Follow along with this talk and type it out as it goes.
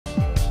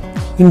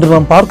இன்று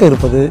நாம் பார்க்க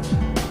இருப்பது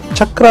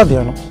சக்ரா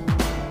தியானம்.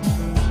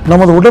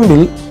 நமது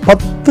உடம்பில்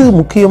 10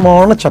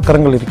 முக்கியமான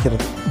சக்கரங்கள்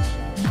இருக்கிறது.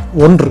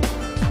 1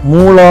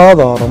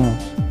 மூலாதாரம்.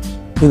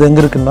 இது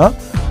எங்கே இருக்குன்னா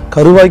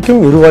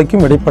கருவாய்க்கும்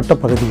இருவாய்க்கும் இடைப்பட்ட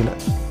பகுதியில்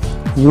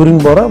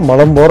யூரின் போகிற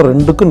மலம் போகிற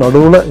ரெண்டுக்கும்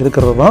நடுவில்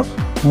இருக்கிறது தான்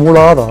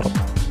மூலாதாரம்.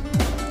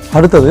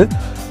 அடுத்தது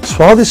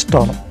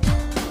சுவாதிஷ்டானம்.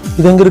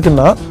 இது எங்கே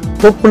இருக்குன்னா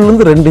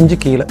தொப்புள்லேருந்து 2 இன்ச்சு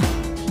கீழே.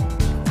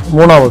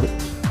 3வது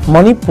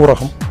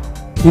மணிப்பூரகம்.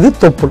 இது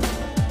தொப்புள்.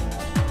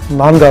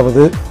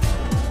 4வது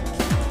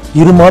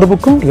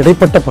இருமார்புக்கும்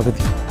இடைப்பட்ட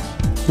பகுதி.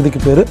 இதுக்கு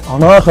பேர்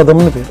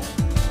அநாகதம்னு பேர்.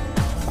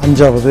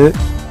 5வது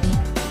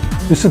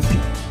விசுத்தி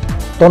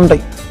தொண்டை.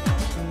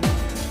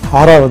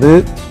 6வது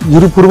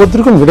இரு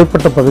புருவத்திற்கும்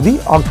இடைப்பட்ட பகுதி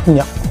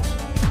ஆக்ஞா.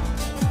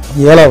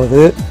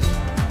 7வது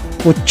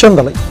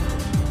உச்சந்தலை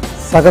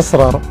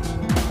சகசிராரம்.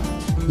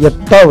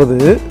 8வது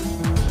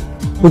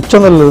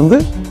உச்சந்தலிருந்து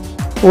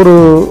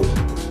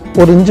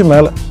ஒரு இன்ச்சு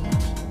மேலே.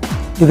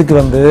 இதுக்கு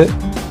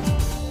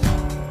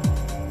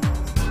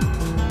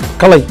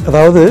கலை,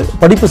 அதாவது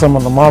படிப்பு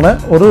சம்பந்தமான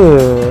ஒரு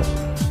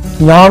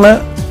ஞான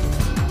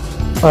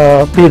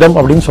பீடம்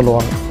அப்படின்னு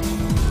சொல்லுவாங்க.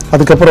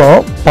 அதுக்கப்புறம்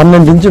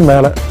 12 இன்ச்சு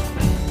மேலே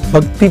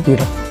பக்தி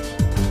பீடம்.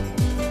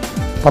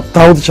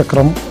 10வது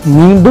சக்கரம்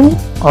மீண்டும்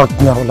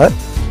ஆக்ஞாவில்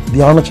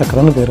தியான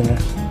சக்கரம்னு பேருங்க.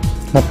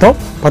 மொத்தம்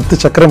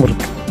 10 சக்கரம்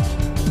இருக்கு.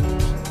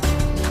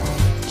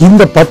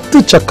 இந்த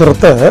 10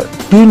 சக்கரத்தை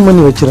டியூன்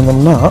பண்ணி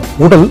வச்சிருந்தோம்னா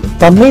உடல்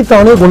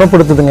தன்னைத்தானே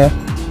குணப்படுத்துதுங்க.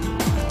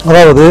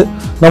 அதாவது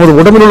நமது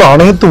உடம்பில் உள்ள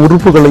அனைத்து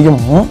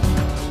உறுப்புகளையும்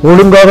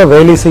ஒழுங்காக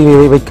வேலை செய்ய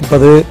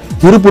வைப்பது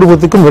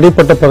இருபுருவத்துக்கும்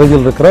இடைப்பட்ட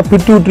பகுதியில் இருக்கிற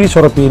பிட்யூட்ரி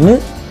சுரப்பின்னு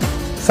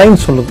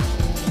சயின்ஸ் சொல்லுது.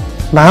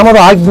 நாம்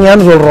அதை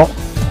ஆக்ஞான்னு சொல்கிறோம்.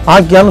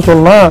 ஆக்ஞான்னு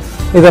சொன்னால்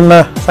இது என்ன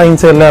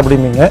சயின்ஸே இல்லை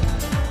அப்படிம்பீங்க.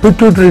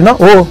 பிட்யூட்ரினா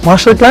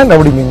மாஸ்டர் கிளாண்ட்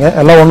அப்படிம்பீங்க.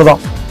 எல்லாம் ஒன்று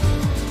தான்.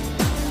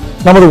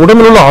 நமது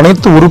உடம்பில் உள்ள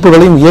அனைத்து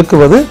உறுப்புகளையும்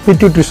இயக்குவது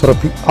பிட்யூட்ரி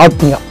சுரப்பி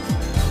ஆக்ஞா.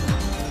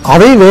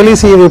 அதை வேலை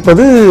செய்ய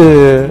வைப்பது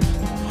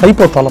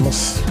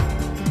ஹைப்போதாலமஸ்.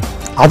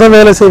 அதை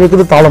வேலை செய்ய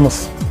வைக்கிறது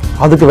தாலமஸ்.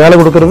 அதுக்கு வேலை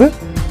கொடுக்கறது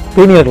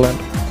பீனியல்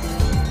கிளாண்ட்.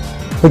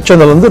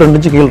 உச்சந்தலிருந்து 2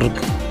 இன்ச்சு கீழ்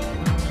இருக்கு.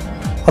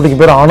 அதுக்கு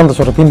பேர் ஆனந்த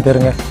சுரப்பின்னு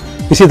பேருங்க.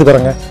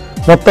 விஷயத்துக்குறங்க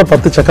மொத்தம்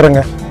 10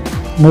 சக்கரங்க.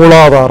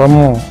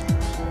 மூலாதாரம்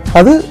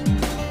அது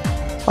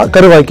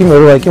கருவாய்க்கும்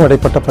எழுவாய்க்கும்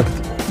இடைப்பட்ட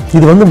பகுதி.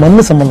 இது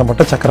மண்ணு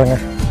சம்பந்தப்பட்ட சக்கரங்க.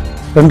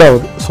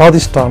 2வது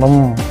சுவாதிஷ்டானம்.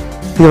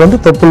 இது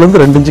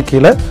தொப்புலேருந்து 2 இன்ச்சு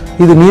கீழே.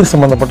 இது நீர்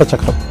சம்பந்தப்பட்ட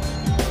சக்கரம்.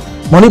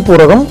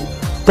 மணிப்பூரகம்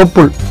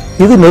தொப்புள்.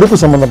 இது நெருப்பு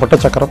சம்பந்தப்பட்ட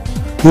சக்கரம்.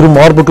 இரு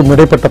மார்புக்கும்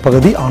இடைப்பட்ட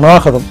பகுதி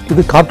அநாகதம்.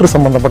 இது காற்று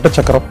சம்பந்தப்பட்ட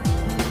சக்கரம்.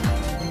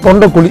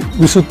 தொண்டைக்குழி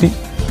விசுத்தி.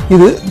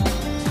 இது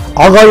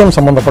ஆகாயம்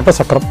சம்பந்தப்பட்ட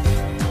சக்கரம்.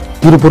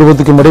 இரு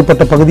புருவத்துக்கும்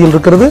இடைப்பட்ட பகுதியில்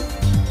இருக்கிறது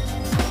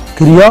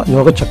கிரியா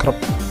யோக சக்கரம்.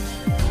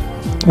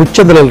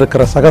 உச்சந்தலில்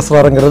இருக்கிற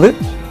சகசிராரங்கிறது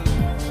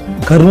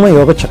கர்ம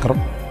யோக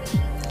சக்கரம்.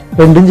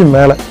 2 இன்ச்சு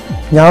மேலே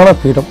ஞான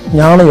பீடம்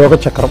ஞான யோக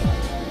சக்கரம்.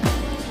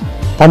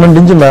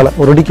 12 இன்ச்சு மேலே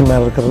ஒரு அடிக்கு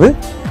மேலே இருக்கிறது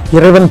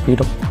இறைவன்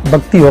பீடம்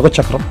பக்தி யோக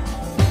சக்கரம்.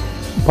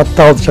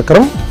 10வது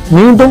சக்கரம்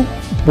மீண்டும்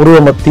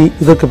உருவமத்தி.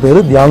 இதற்கு பேர்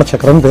தியான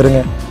சக்கரம்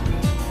பேருங்க.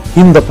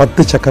 இந்த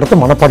 10 சக்கரத்தை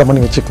மனப்பாடம்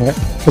பண்ணி வச்சுக்கோங்க.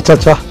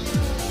 வச்சாச்சா?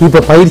 இப்போ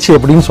பயிற்சி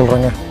எப்படின்னு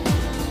சொல்கிறேங்க.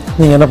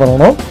 நீங்கள் என்ன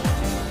பண்ணணும்,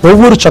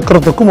 ஒவ்வொரு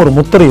சக்கரத்துக்கும் ஒரு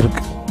முத்திரை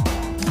இருக்குது.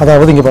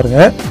 அதாவது இங்கே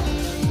பாருங்கள்,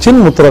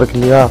 சின் முத்திரை இருக்கு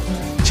இல்லையா?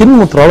 சின்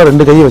முத்திராவில்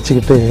 2 கையை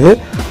வச்சுக்கிட்டு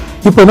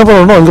இப்போ என்ன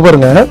பண்ணணும், அங்கே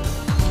பாருங்கள்,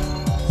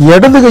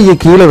 இடது கையை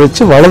கீழே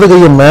வச்சு வலது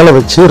கையை மேலே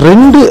வச்சு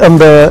 2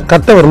 அந்த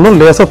கட்டை விரலும்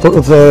லேசாக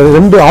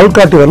 2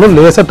 ஆள்காட்டி விரலும்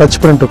லேசாக டச்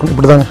பண்ணிட்டு இருக்கணும்.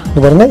 இப்படி தாங்க.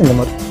 இங்கே பாருங்கள், இந்த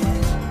மாதிரி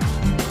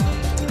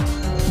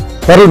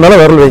விரல் மேலே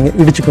விரல் வைங்க,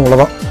 இடிச்சுக்கும்.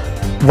 இவ்வளோதான்.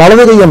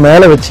 வலது கையை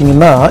மேலே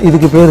வச்சிங்கன்னா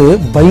இதுக்கு பேர்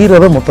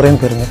பைரவ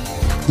முத்திரைன்னு பேருங்க.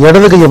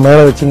 இடது கையை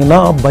மேலே வச்சிங்கன்னா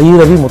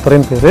பைரவி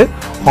முத்திரைன்னு பேர்.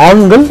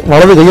 ஆண்கள்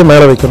வலது கையை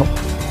மேலே வைக்கணும்,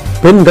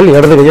 பெண்கள்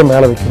இடது கையை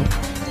மேலே வைக்கணும்.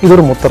 இது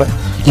ஒரு முத்திரை.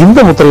 இந்த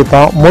முத்திரை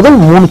தான் முதல்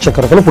 3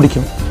 சக்கரத்தில்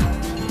பிடிக்கணும்.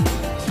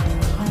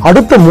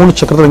 அடுத்த 3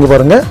 சக்கரத்தில் இங்கே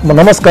பாருங்க,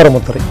 நமஸ்கார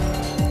முத்திரை.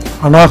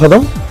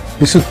 அநாகதம்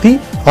விசுத்தி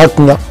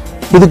ஆக்ஞா.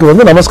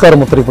 இதுக்கு நமஸ்கார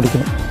முத்திரை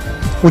பிடிக்கணும்.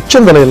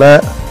 உச்சந்தலையில்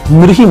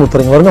மிருகி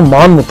முத்திரைங்க பாருங்க,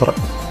 மான் முத்திரை.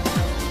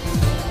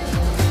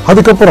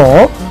 அதுக்கப்புறம்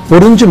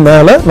 1 இன்ச்சு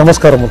மேலே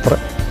நமஸ்கார முத்திரை.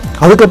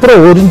 அதுக்கப்புறம்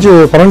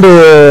 12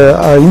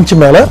 இன்ச்சு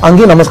மேலே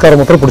அங்கேயும் நமஸ்கார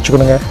முத்திரை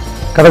பிடிச்சிக்கணுங்க.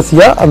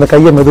 கடைசியாக அந்த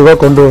கையை மெதுவாக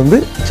கொண்டு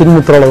சின்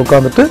முத்திராவில்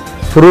உட்காந்துட்டு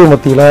புருவ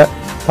மத்தியில்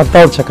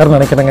 10வது சக்கரம்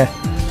நினைக்கிறேங்க.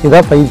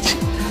 இதான் பயிற்சி.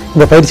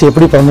 இந்த பயிற்சி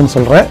எப்படி பண்ணணும்னு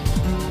சொல்கிறேன்.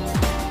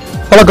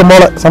 வழக்கம்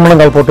போல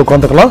சமணங்கால் போட்டு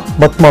உட்காந்துக்கலாம்.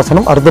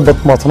 பத்மாசனம், அர்த்த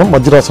பத்மாசனம்,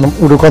 வஜ்ராசனம்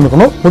இப்படி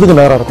உட்காந்துக்கணும். முதுகு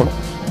நேராக இருக்கணும்.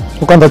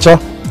 உட்காந்தாச்சா?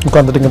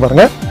 உட்காந்துட்டு இங்கே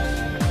பாருங்கள்,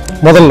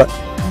 முதல்ல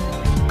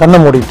கண்ணை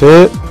மூடிட்டு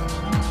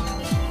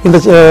இந்த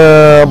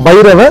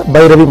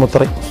பைரவி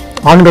முத்திரை.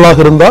 ஆண்களாக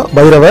இருந்தால்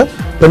பைரவ,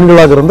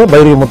 பெண்களாக இருந்தால்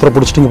பைரவி முத்திரை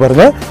பிடிச்சிட்டிங்க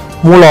பாருங்க.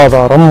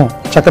 மூலாதாரம்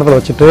சக்கரத்தில்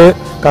வச்சுட்டு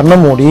கண்ணை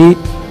மூடி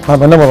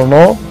நாம் என்ன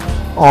பண்ணணும்,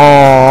 ஆ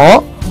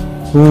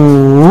ஊ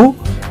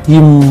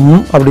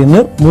இம் அப்படின்னு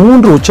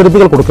 3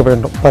 உச்சரிப்புகள் கொடுக்க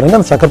வேண்டும் பாருங்க.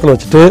 அந்த சக்கரத்தில்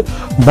வச்சுட்டு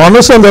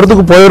மனசு அந்த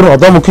இடத்துக்கு போயிடணும்.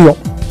 அதான் முக்கியம்.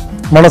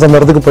 மனசு அந்த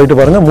இடத்துக்கு போயிட்டு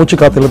பாருங்க. மூச்சு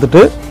காற்று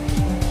இழுத்துட்டு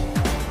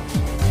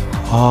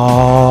ஆ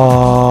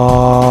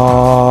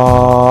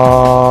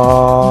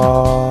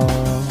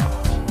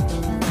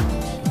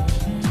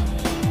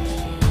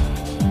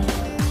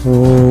இப்படின்னு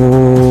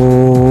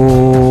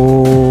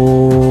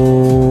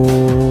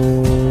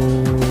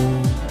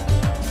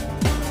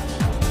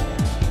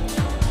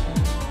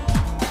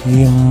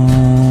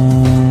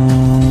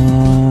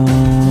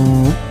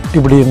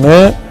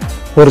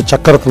ஒரு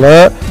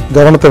சக்கரத்தில்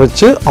கவனத்தை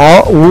வச்சு ஆ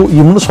ஊ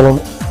இம்னு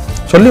சொல்லணும்.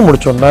 சொல்லி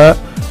முடிச்சோடனே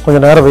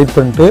கொஞ்சம் நேரம் வெயிட்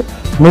பண்ணிட்டு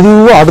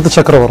மெதுவாக அடுத்த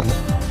சக்கரம் வரணும்.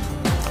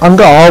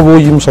 அங்கே ஆ ஊ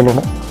இம்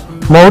சொல்லணும்.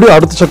 மறுபடியும்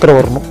அடுத்த சக்கரம்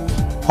வரணும்.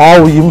 ஆ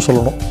ஊ இம்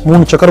சொல்லணும்.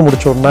 3 சக்கரம்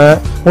முடிச்சோடனே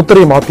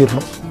முத்திரையை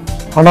மாற்றிடணும்.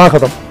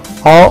 அநாகதம்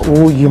ஆ ஊ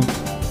இம்,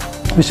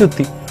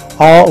 விசுத்தி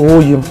ஆ ஊ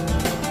இம்,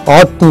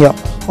 ஆத்மியா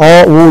ஆ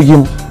ஊ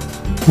இம்,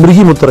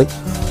 மிருகி முத்திரை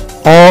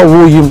ஆ ஊ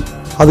இம்.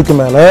 அதுக்கு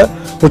மேலே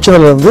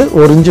உச்சநிலேருந்து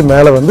 1 இன்ச்சு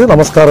மேலே வந்து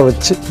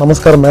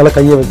நமஸ்காரம் மேலே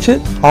கையை வச்சு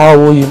ஆ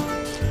ஊ இம்.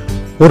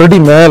 1 அடி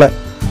மேலே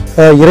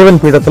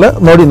இறைவன் பீடத்தில்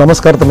மறுபடியும்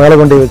நமஸ்காரத்தை மேலே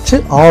கொண்டே வச்சு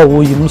ஆ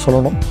ஊ இம்னு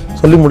சொல்லணும்.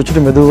 சொல்லி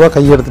முடிச்சுட்டு மெதுவாக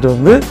கையை எடுத்துகிட்டு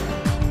வந்து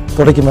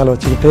தொடைக்கு மேலே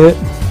வச்சுக்கிட்டு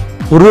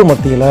உருவ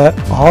மத்தியில்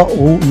ஆ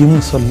ஊ இம்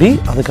சொல்லி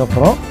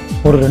அதுக்கப்புறம்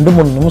ஒரு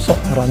 2-3 நிமிஷம்,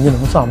 ஒரு 5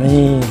 நிமிஷம்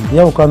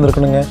அமைதியாக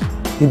உட்காந்துருக்கணுங்க.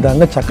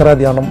 இதுதாங்க சக்கரா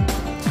தியானம்.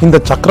 இந்த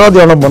சக்கரா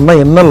தியானம்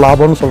பண்ணால் என்ன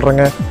லாபம்னு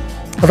சொல்கிறேங்க.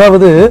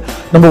 அதாவது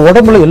நம்ம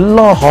உடம்புல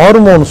எல்லா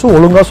ஹார்மோன்ஸும்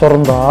ஒழுங்காக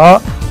சுரந்தா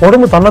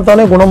உடம்பு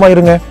தன்னைத்தானே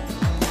குணமாயிருங்க.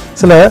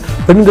 சில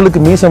பெண்களுக்கு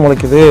மீசை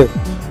முளைக்குது,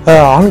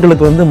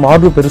 ஆண்களுக்கு வந்து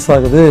மார்பு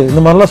பெருசாகுது, இந்த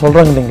மாதிரிலாம்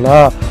சொல்கிறாங்க இல்லைங்களா.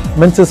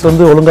 மென்சஸ்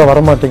வந்து ஒழுங்காக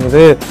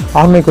வரமாட்டேங்குது,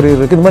 ஆண்மைக்குரிய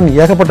இருக்குது, இந்த மாதிரி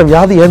ஏகப்பட்ட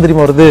வியாதி ஏன்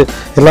தெரியுமா வருது?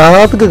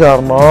 எல்லாத்துக்கும்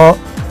காரணம்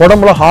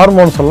உடம்புல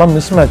ஹார்மோன்ஸ் எல்லாம்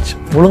மிஸ்மேட்ச்,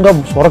 ஒழுங்காக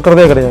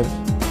சுரக்கிறதே கிடையாது.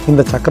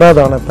 இந்த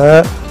சக்கராதானத்தை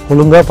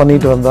ஒழுங்காக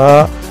பண்ணிட்டு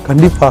வந்தால்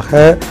கண்டிப்பாக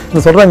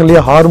இந்த சொல்கிறாங்க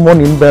இல்லையா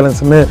ஹார்மோன்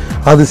இன்பேலன்ஸ்னு,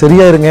 அது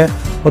சரியாயிருங்க.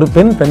 ஒரு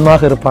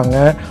பெண்ணாக இருப்பாங்க,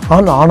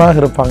 ஆணாக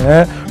இருப்பாங்க.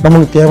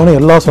 நமக்கு தேவையான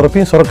எல்லா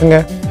சுரப்பையும் சுரக்குங்க.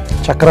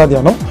 சக்கரா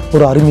தியானம்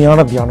ஒரு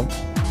அருமையான தியானம்.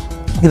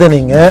 இதை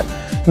நீங்கள்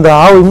இந்த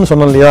ஆவுன்னு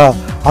சொன்னோம் இல்லையா,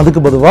 அதுக்கு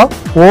பொதுவாக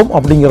ஓம்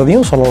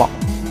அப்படிங்கிறதையும் சொல்லலாம்.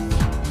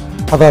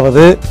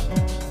 அதாவது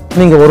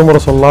நீங்கள் 1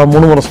 முறை சொல்லலாம்,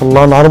 3 முறை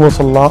சொல்லலாம், 4 முறை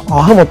சொல்லலாம்.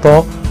 ஆக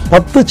மொத்தம்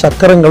 10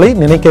 சக்கரங்களை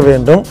நினைக்க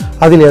வேண்டும்.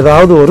 அதில்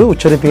ஏதாவது ஒரு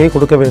உச்சரிப்பையை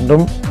கொடுக்க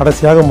வேண்டும்.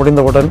 கடைசியாக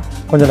முடிந்தவுடன்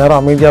கொஞ்சம் நேரம்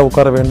அமைதியாக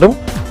உட்கார வேண்டும்.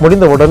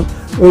 முடிந்தவுடன்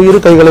 2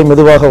 கைகளை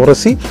மெதுவாக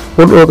உரசி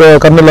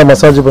கண்ணில்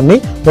மசாஜ் பண்ணி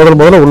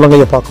முதல்ல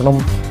உள்ளங்கையை பார்க்கணும்.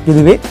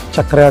 இதுவே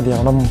சக்கரா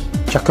தியானம்.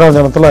 சக்கரா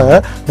தியானத்தில்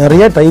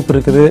நிறைய டைப்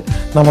இருக்குது.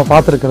 நம்ம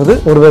பார்த்துருக்கிறது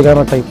ஒரு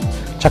வகையான டைப்.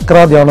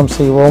 சக்கரா தியானம்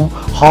செய்வோம்.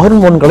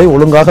 ஹார்மோன்களை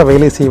ஒழுங்காக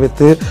வேலை செய்ய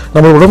வைத்து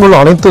நம்ம உடம்புள்ள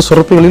அனைத்து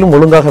சுரப்பிகளிலும்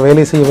ஒழுங்காக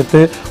வேலை செய்ய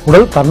வைத்து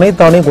உடல்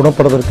தன்னைத்தானே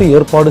குணப்படுவதற்கு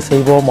ஏற்பாடு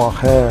செய்வோமாக.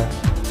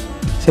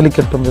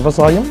 செழிக்கட்டும்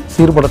விவசாயம்,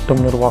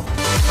 சீர்படட்டும் நிர்வாகம்.